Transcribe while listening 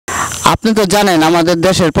আপনি তো জানেন আমাদের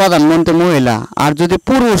দেশের প্রধানমন্ত্রী মহিলা, আর যদি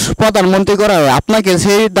পুরুষ প্রধানমন্ত্রী করা হয়, আপনাকে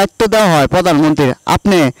সেই দায়িত্ব দেওয়া হয় প্রধানমন্ত্রীর,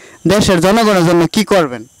 আপনি দেশের জনগণের জন্য কি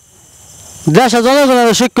করবেন? দেশের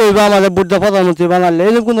জনগণের শিক্ষা হইবে আমাদের বুদ্ধ প্রধানমন্ত্রী বানালে।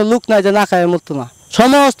 এরকম কোনো লোক নাই যে না খায় মরতো না,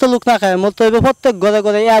 সমস্ত লোক না খায় মরতে হইবে। প্রত্যেক ঘরে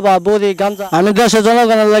ঘরে ইয়াবা বড়ি গাঞ্জা। আমি দেশের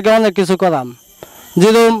জনগণের লাগে অনেক কিছু করাম,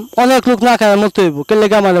 যেরকম অনেক লোক না খায় মরতে হইব। কে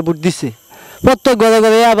লেগে আমার বুট দিছে, প্রত্যেক ঘরে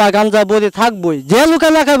ঘরে ইয়াবা গাঞ্জা বড়ি থাকবই, যে লোকে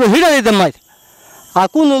না খাইব হিরা দিতে মাই। আর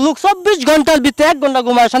কোনো লোক 24 ঘন্টার ভিতরে 1 ঘন্টা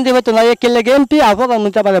ঘুমায় শান্তি পাইতো না। একে লেগে এমপি আর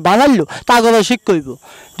প্রধানমন্ত্রী আবার বানাইলো, তা করে শিখ করব।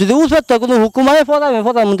 যদি উঠে তো কোনো হুকুম হয়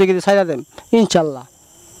প্রধানমন্ত্রীকে ছাড়া দেন ইনশাল্লাহ।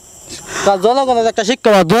 তার জনগণের একটা শিক্ষা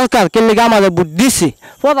হওয়া দরকার। কে লেগে আমাদের বুট দিছি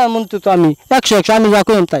প্রধানমন্ত্রী, তো আমি 100 আমি যা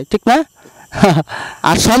করলাম তাই ঠিক না।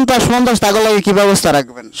 আর সন্ত্রাস মন্ত্রাস তাগুলো কি ব্যবস্থা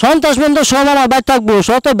রাখবেন? সন্ত্রাস মন্ত্রাস সব আমার বাড়ি থাকবো,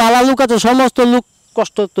 শত বালা লোক আছে, সমস্ত লোক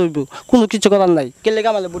কষ্ট তৈব, কোনো কিছু করার নাই। কে লেগে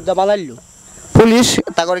আমাদের বুটটা বানাইলো। পুলিশ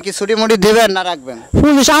তারপরে কি ছুটি মুটি দেবেন না রাখবেন?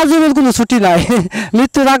 পুলিশ আজীবন কোনো ছুটি নাই,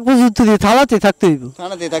 মৃত্যু রাখবো যুদ্ধ দিয়ে থানাতেই থাকতে হইব।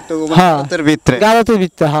 থানাতেই থাকতে হইব, গালতের ভিতরে। গালতের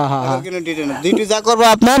ভিতরে, হ্যাঁ হ্যাঁ হ্যাঁ। ডিউটি যা করবো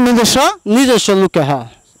আপনার নিজস্ব লোকে। হ্যাঁ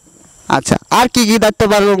আচ্ছা, আর কি কি দায়িত্ব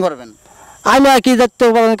পালন করবেন? আমি আর কি দায়িত্ব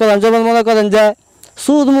পালন করলাম, যেমন মনে করেন যে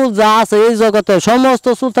সুদ মুদ যা আছে এই জগতে সমস্ত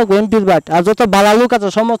সুদ থাকবো এমপির বাট। আর যত ভালো লোক আছে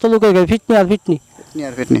সমস্ত লোকের ফিটনি আর ফিটনি।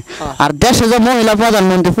 আর দেশে যে মহিলা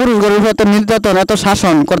প্রধানমন্ত্রী পুরুষদের উপর এত নির্যাতন এত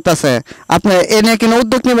শাসন করতেছে, আপনি এ নিয়ে কিনো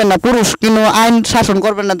উদ্যোগ নেবেন না? পুরুষ কিনো আইন শাসন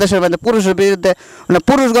করবেন না দেশের মধ্যে পুরুষের বিরুদ্ধে? মানে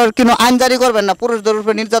পুরুষদের কিনো আইন জারি করবেন না? পুরুষদের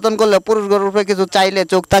উপরে নির্যাতন করলে, পুরুষদের উপরে কিছু চাইলে,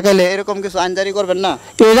 চোখ তাকাইলে এরকম কিছু আইন জারি করবেন না?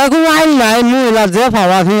 এরকম আইন নাই। মহিলা যে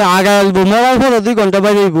ভাবা আগে আসবো মরার পরে 2 ঘন্টা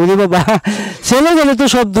বাইরে বলি বাবা, ছেলে গেলে তো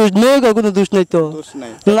সব দোষ, মেয়ে কোনো দোষ নেই। তো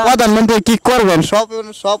প্রধানমন্ত্রী কি করবেন?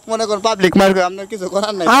 সব মনে করেন পাবলিক মার্ক, আপনার কিছু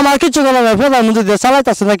করার নাই। আমার কিছু করার নাই। প্রধানমন্ত্রী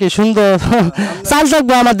চালাইতেছে নাকি সুন্দর চাল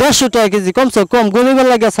থাকবো। আমার 150 টাকা কেজি কমসে কম, গরিবের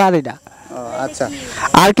লাগে সারিটা। আচ্ছা,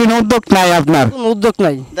 আর কি উদ্যোগ নাই আপনার? উদ্যোগ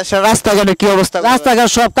নাই। দেশের রাস্তাঘাটে কি অবস্থা? রাস্তাঘাট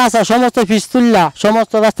সব কাঁচা, সমস্ত ফিস তুললা,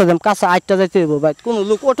 সমস্ত রাস্তা দেন কাঁচা। 8টা যেতে হইব ভাই, কোনো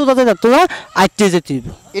লোক অটো যাতে যেত না, 8টে যেতে হইব।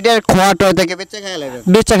 এটার খোয়া টয় থেকে বেঁচে খেয়ে লাগবে,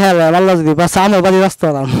 বেচা খেয়ে লাগবে আল্লাহ যদি বাস। আমার বাড়ি রাস্তা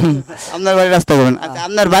আপনার বাড়ি রাস্তা করবেন। আচ্ছা,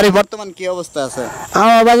 আপনার বাড়ি বর্তমান কি অবস্থা আছে?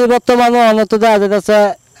 আমার বাড়ি বর্তমানে অনেক দেখা যাচ্ছে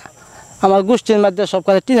আমার গোষ্ঠীর মধ্যে সব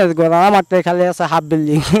কালে টিনের ঘর, আমারটাই খালি আছে হাফ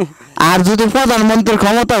বিল্ডিং। আর যদি প্রধানমন্ত্রীর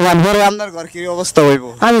ক্ষমতা পান পরে আপনার ঘর কি অবস্থা হইব?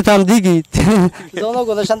 আমি তো দিঘি,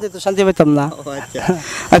 জনগণের শান্তি তো শান্তি পেতাম না।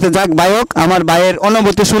 আচ্ছা যাক, ভাইক আমার ভাইয়ের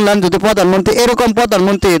অনুভূতি শুনলাম। যদি প্রধানমন্ত্রী এরকম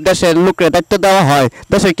প্রধানমন্ত্রী দেশের লোকের দায়িত্ব দেওয়া হয়,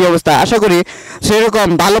 দেশের কি অবস্থা, আশা করি সেরকম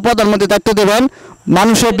ভালো প্রধানমন্ত্রী দায়িত্ব দেবেন।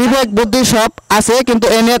 মানুষের বিবেক বুদ্ধি সব আছে, কিন্তু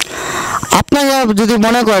এনে আপনারা যদি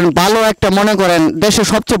মনে করেন ভালো একটা মনে করেন দেশের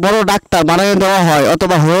সবচেয়ে বড় ডাক্তার বানিয়ে দেওয়া হয়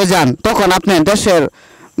অথবা হয়ে যান, তখন আপনি দেশের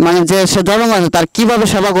মানে যে সে জনগণ আছে তার কিভাবে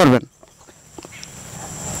সেবা করবেন?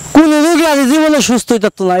 কোন রোগী আজ জীবনে সুস্থ হইতে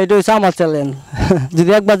না, এটা হচ্ছে আমার চ্যালেঞ্জ। যদি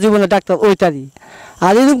একবার জীবনে ডাক্তার ওইটারই।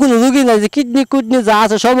 আর এরকম কোনো রুগী নাই যে কিডনি কুডনি যা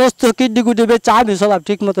আছে সমস্ত কিডনি কুডনি বেচা আমি চলাম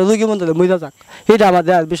ঠিক মতো, রুগী মতো মরে যাক, এটা আমার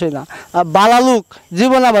দেওয়ার বিষয় না। আর বালা লোক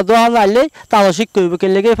জীবনে আমার দোকান আনলেই তারও শিখ করবো। কে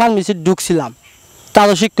লেগে ফার্মেসি ঢুকছিলাম,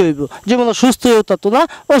 তারও শিখ করব। জীবনে সুস্থ হতো না,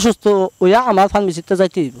 অসুস্থ হইয়া আমার ফার্মেসিতে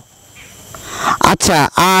যাইতে হইব। আচ্ছা,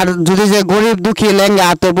 আর যদি যে গরিব দুঃখী লেঙ্গা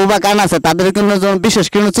তো বুবা কান আছে তাদের কিন্তু বিশেষ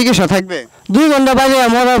কোনো চিকিৎসা থাকবে? 2 ঘন্টা বাইরে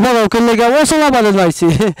মরার পরেও কেলে গিয়ে ওসলা ভালো নয়ছে,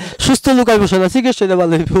 সুস্থ লোক আইব না, চিকিৎসা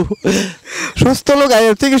ভালো হইব, সুস্থ লোক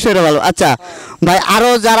আইব চিকিৎসা ভালো। আচ্ছা ভাই, আরো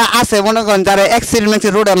যারা আছে মনে করেন যারা অ্যাক্সিডেন্ট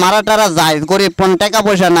রোডে মারা টারা যায়, গরিব টাকা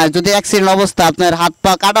পয়সা নাই, যদি অ্যাক্সিডেন্ট অবস্থা আপনার হাত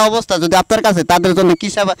পা কাটা অবস্থা যদি আপনার কাছে, তাদের জন্য কি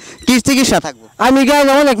সেবা কি চিকিৎসা থাকবে? আমি গায়ে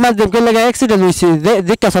অনেক মাধ্যম কেলে গিয়ে অ্যাক্সিডেন্ট হয়েছে,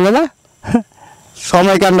 দেখা চলে না,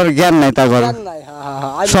 সময় কান্ডার জ্ঞান নাই, তারপর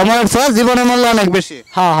সময়ের চেয়ে জীবনের মূল্য অনেক বেশি।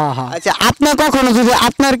 আচ্ছা, আপনার কখনো যদি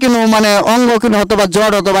আপনার কোনো মানে অঙ্গ কোনো হতো বা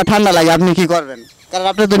জ্বর হতো বা ঠান্ডা লাগে, আপনি কি করবেন? কারণ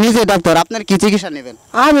আপনি তো নিজে ডাক্তার, আপনার কি চিকিৎসা নেবেন?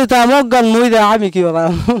 আমি তো অজ্ঞান মরে আমি কি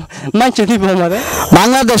মানছি নিব আমারে।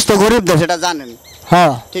 বাংলাদেশ তো গরিব দেশ, এটা জানেন।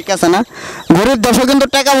 হ্যাঁ ঠিক আছে না, গরিব দেশও কিন্তু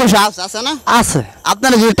টাকা পয়সা আছে না? আছে।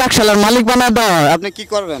 আপনার যদি টাকশালার মালিক বানায় দেওয়া হয় আপনি কি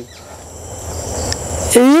করবেন?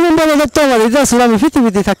 এইরকম ভাবে দেখতে আমার এটা আসলে আমি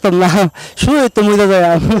পৃথিবীতে থাকতাম না, শুয়ে তো মরে যায়,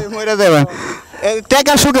 মরে যাবেন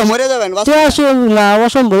টাকার সুখে মরে যাবেন না,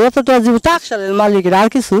 অসম্ভব। এতটা জীবন টাকশালের মালিকের আর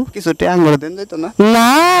কিছু কিছু টাকা দেন যাইতো না? না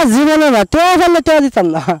জীবনে না, টেয়া ফেললে টেয়া দিতাম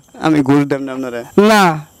না। আমি ঘুষ দেব না আপনারা? না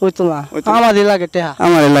ওই তো না, আমারই লাগে টেয়া,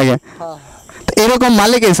 আমারই লাগে। এরকম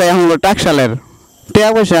মালিকই চাই আমরা টাকশালের। টেয়া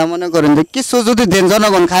পয়সা মনে করেন যে কিছু যদি দেন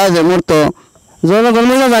জনগণ খাওয়া যায় মরতো, জনগণ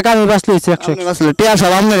মরে যাক, আমি বাঁচলে 100 টেয়া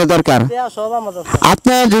সব আমাদের দরকার।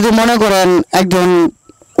 আপনি যদি মনে করেন একজন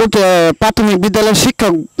প্রাথমিক বিদ্যালয়ের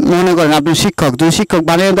শিক্ষক মনে করেন, আপনি শিক্ষক, যদি শিক্ষক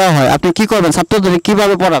বানিয়ে দেওয়া হয় আপনি কি করবেন? ছাত্রদের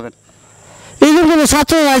কিভাবে পড়াবেন? এই জন্য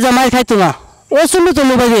ছাত্ররা যা মার খাইতো না, ওই জন্য তো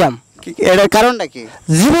মোবাইল দিলাম। এটার কারণটা কি?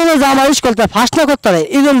 জীবনে যে আমার স্কুলটা ফার্স্ট না করতে পারে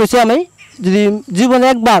এই জন্য আমি যদি জীবনে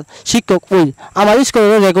একবার শিক্ষক হই, আমার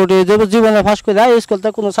স্কুলের রেকর্ড হয়ে যাবে, জীবনে ফাঁস করে স্কুলটা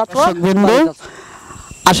কোনো ছাত্র।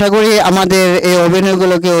 আশা করি আমাদের এই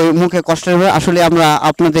অভিনয়গুলোকে ওই মুখে কষ্ট হবে। আসলে আমরা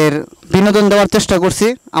আপনাদের বিনোদন দেওয়ার চেষ্টা করছি।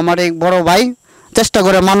 আমার এই বড় ভাই চেষ্টা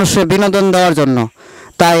করে মানুষের বিনোদন দেওয়ার জন্য।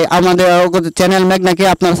 তাই আমাদের চ্যানেল মেঘনাকে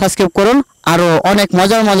আপনারা সাবস্ক্রাইব করুন। আরও অনেক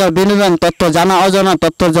মজার মজার বিনোদন তথ্য, জানা অজানা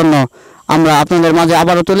তথ্যের জন্য আমরা আপনাদের মাঝে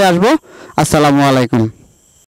আবারও চলে আসবো। আসসালামু আলাইকুম।